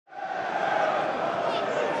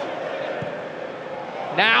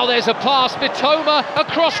Now there's a pass, Mitoma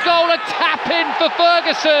across goal, a tap-in for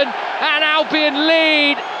Ferguson, and Albion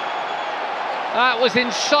lead. That was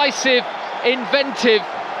incisive, inventive,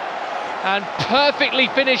 and perfectly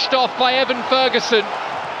finished off by Evan Ferguson.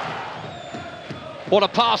 What a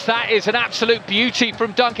pass that is, an absolute beauty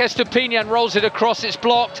from Dunk Estepinian, rolls it across, it's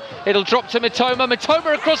blocked, it'll drop to Mitoma,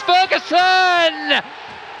 Mitoma across Ferguson!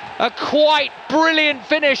 A quite brilliant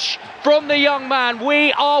finish from the young man.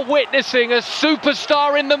 We are witnessing a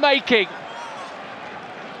superstar in the making.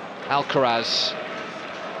 Alcaraz,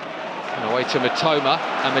 and away to Mitoma,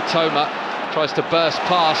 and Mitoma tries to burst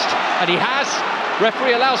past, and he has.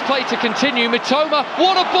 Referee allows play to continue. Mitoma,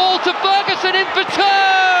 what a ball to Ferguson, in for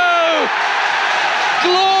two!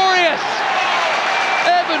 Glorious!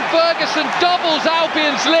 Evan Ferguson doubles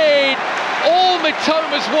Albion's lead. All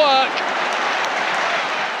Mitoma's work.